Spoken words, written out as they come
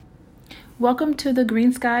Welcome to the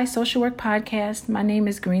Green Sky Social Work Podcast. My name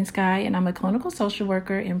is Green Sky, and I'm a clinical social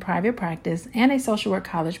worker in private practice and a social work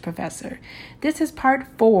college professor. This is part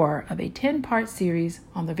 4 of a 10-part series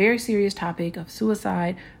on the very serious topic of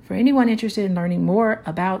suicide for anyone interested in learning more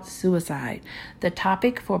about suicide. The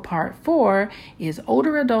topic for part 4 is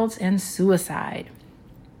older adults and suicide.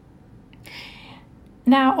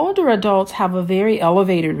 Now, older adults have a very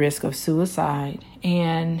elevated risk of suicide,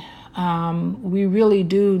 and we really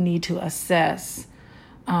do need to assess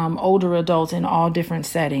older adults in all different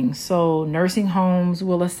settings. So nursing homes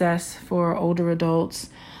will assess for older adults.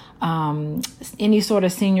 Any sort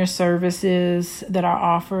of senior services that are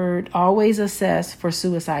offered always assess for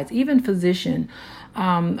suicides. Even physicians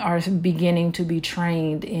are beginning to be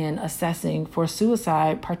trained in assessing for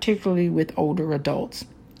suicide, particularly with older adults.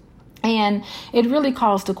 And it really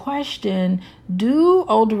calls to question, do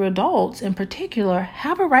older adults in particular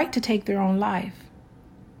have a right to take their own life?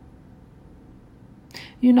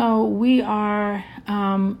 You know, we are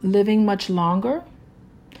living much longer,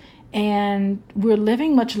 and we're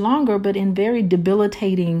living much longer, but in very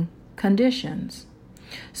debilitating conditions.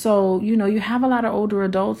 So, you know, you have a lot of older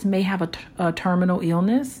adults may have a terminal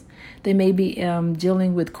illness. They may be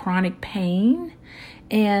dealing with chronic pain.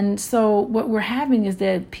 And so what we're having is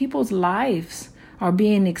that people's lives are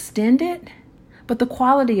being extended, but the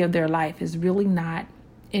quality of their life is really not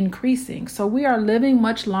increasing. So we are living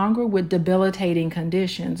much longer with debilitating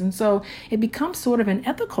conditions. And so it becomes sort of an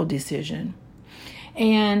ethical decision.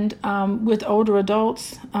 And with older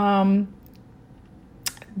adults, some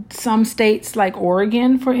states like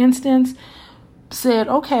Oregon, for instance, said,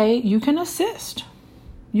 okay, you can assist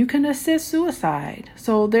suicide.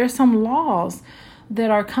 So there's some laws that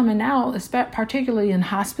are coming out, particularly in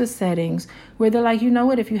hospice settings, where they're like, you know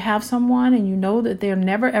what, if you have someone and you know that they're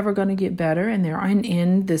never ever going to get better and they're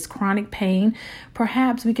in this chronic pain,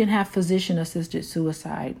 perhaps we can have physician-assisted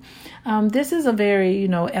suicide. This is a very,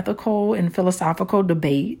 ethical and philosophical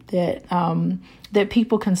debate that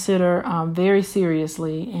people consider very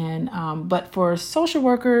seriously. And but for social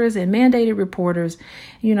workers and mandated reporters,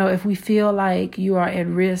 if we feel like you are at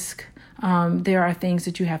risk, there are things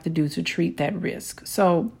that you have to do to treat that risk.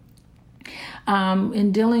 So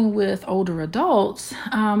in dealing with older adults,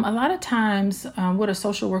 a lot of times what a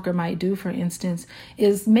social worker might do, for instance,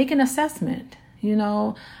 is make an assessment.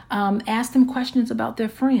 Ask them questions about their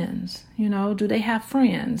friends. Do they have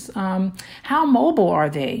friends? How mobile are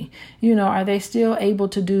they? Are they still able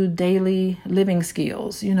to do daily living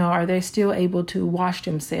skills? Are they still able to wash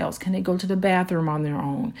themselves? Can they go to the bathroom on their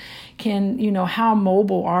own? How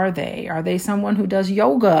mobile are they? Are they someone who does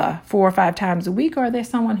yoga 4 or 5 times a week? Or are they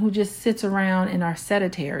someone who just sits around and are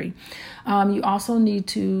sedentary? You also need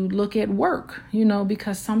to look at work,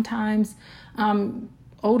 because sometimes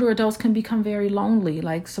older adults can become very lonely.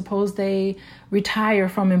 Like suppose they retire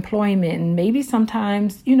from employment, and maybe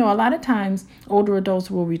sometimes, a lot of times older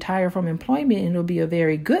adults will retire from employment and it'll be a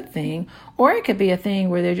very good thing, or it could be a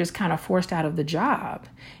thing where they're just kind of forced out of the job.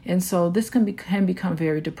 And so this can become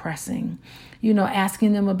very depressing.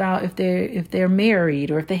 Asking them about if they're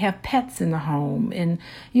married or if they have pets in the home, and,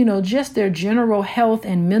 just their general health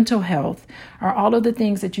and mental health are all of the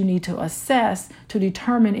things that you need to assess to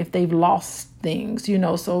determine if they've lost things,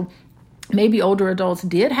 so maybe older adults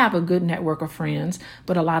did have a good network of friends,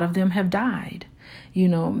 but a lot of them have died.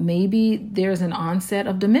 Maybe there's an onset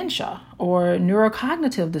of dementia or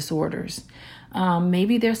neurocognitive disorders.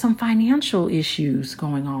 Maybe there's some financial issues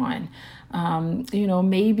going on.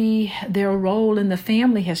 Maybe their role in the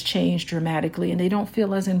family has changed dramatically and they don't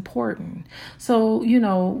feel as important. So,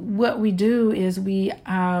 what we do is we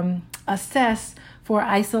assess for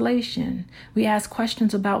isolation. We ask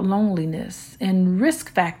questions about loneliness and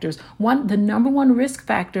risk factors. The number one risk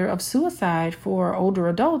factor of suicide for older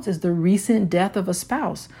adults is the recent death of a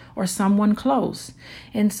spouse or someone close.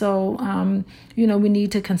 And so, we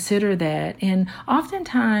need to consider that. And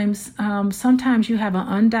oftentimes, sometimes you have an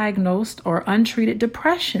undiagnosed or untreated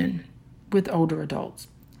depression with older adults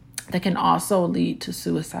that can also lead to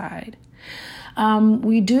suicide.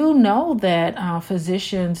 We do know that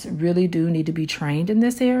physicians really do need to be trained in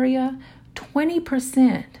this area.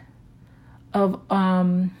 20% of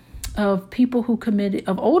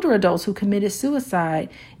older adults who committed suicide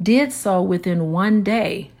did so within 1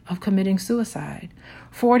 day of committing suicide.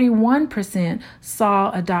 41%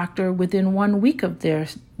 saw a doctor within 1 week of their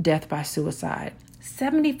death by suicide.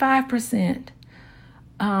 75%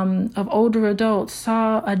 of older adults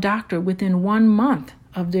saw a doctor within 1 month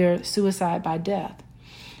of their suicide by death.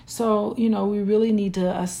 So, we really need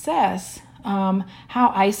to assess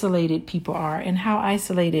how isolated people are and how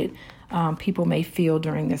isolated people may feel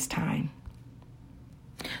during this time.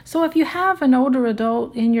 So if you have an older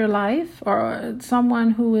adult in your life or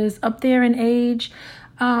someone who is up there in age,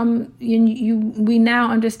 we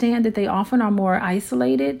now understand that they often are more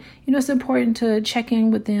isolated. It's important to check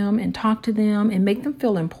in with them and talk to them and make them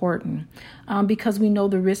feel important because we know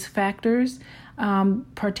the risk factors.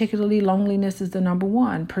 Particularly loneliness is the number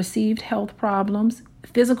one. Perceived health problems,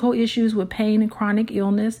 physical issues with pain and chronic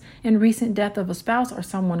illness, and recent death of a spouse or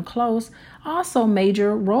someone close. Also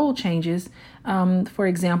major role changes, for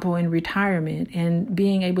example, in retirement and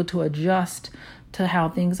being able to adjust to how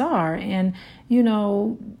things are. And,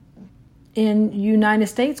 in United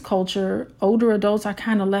States culture, older adults are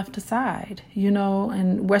kind of left aside,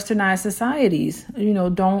 and westernized societies,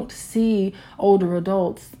 don't see older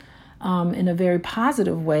adults in a very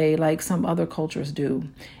positive way like some other cultures do.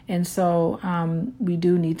 And so we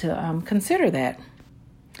do need to consider that.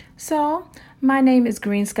 So my name is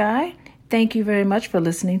Green Sky. Thank you very much for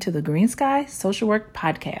listening to the Green Sky Social Work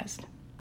Podcast.